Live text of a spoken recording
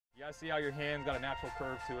I see how your hand's got a natural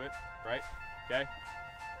curve to it, right? Okay.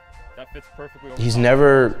 That fits perfectly. He's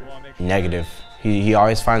never negative. He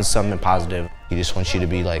always finds something positive. He just wants you to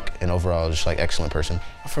be like an overall just like excellent person.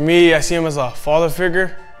 For me, I see him as a father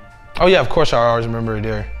figure. Oh yeah, of course I always remember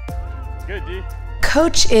Adhir. Good, D.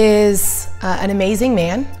 Coach is an amazing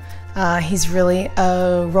man. He's really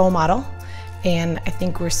a role model, and I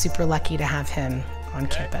think we're super lucky to have him on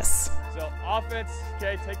campus. So offense,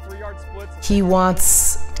 okay, take 3-yard splits. He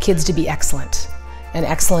wants kids to be excellent and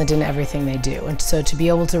excellent in everything they do. And so to be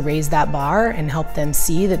able to raise that bar and help them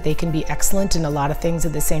see that they can be excellent in a lot of things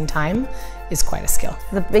at the same time is quite a skill.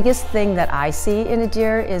 The biggest thing that I see in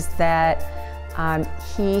Adhir is that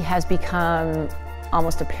he has become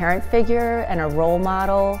almost a parent figure and a role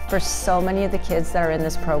model for so many of the kids that are in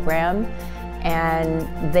this program,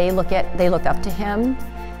 and they look up to him,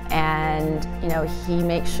 and he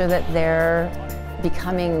makes sure that they're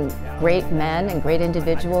becoming great men and great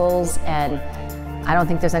individuals, and I don't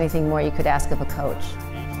think there's anything more you could ask of a coach.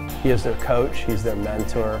 He is their coach, he's their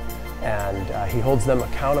mentor, and he holds them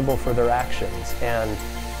accountable for their actions. And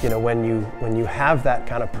when you have that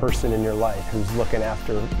kind of person in your life who's looking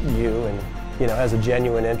after you and has a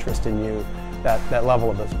genuine interest in you, that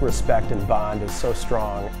level of respect and bond is so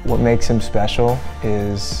strong. What makes him special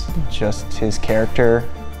is just his character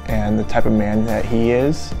and the type of man that he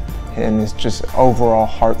is, and his just overall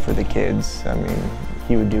heart for the kids. I mean,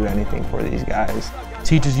 he would do anything for these guys.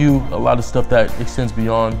 Teaches you a lot of stuff that extends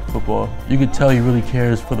beyond football. You could tell he really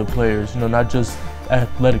cares for the players, not just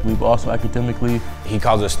athletically, but also academically. He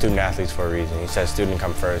calls us student athletes for a reason. He says student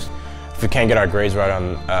come first. If we can't get our grades right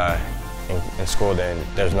in school, then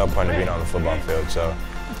there's no point in being on the football field. So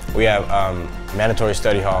we have mandatory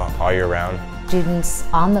study hall all year round. Students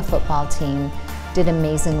on the football team did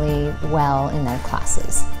amazingly well in their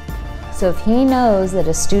classes. So if he knows that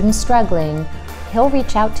a student's struggling, he'll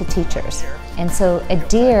reach out to teachers. And so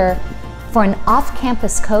Adhir, for an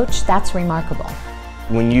off-campus coach, that's remarkable.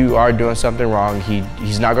 When you are doing something wrong,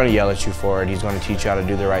 he's not going to yell at you for it. He's going to teach you how to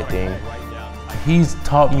do the right thing. He's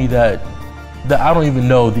taught me that I don't even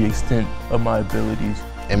know the extent of my abilities.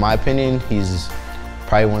 In my opinion, he's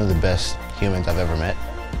probably one of the best humans I've ever met.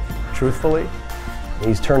 Truthfully,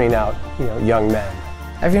 he's turning out young men.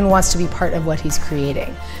 Everyone wants to be part of what he's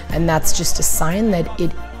creating, and that's just a sign that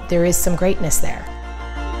there is some greatness there.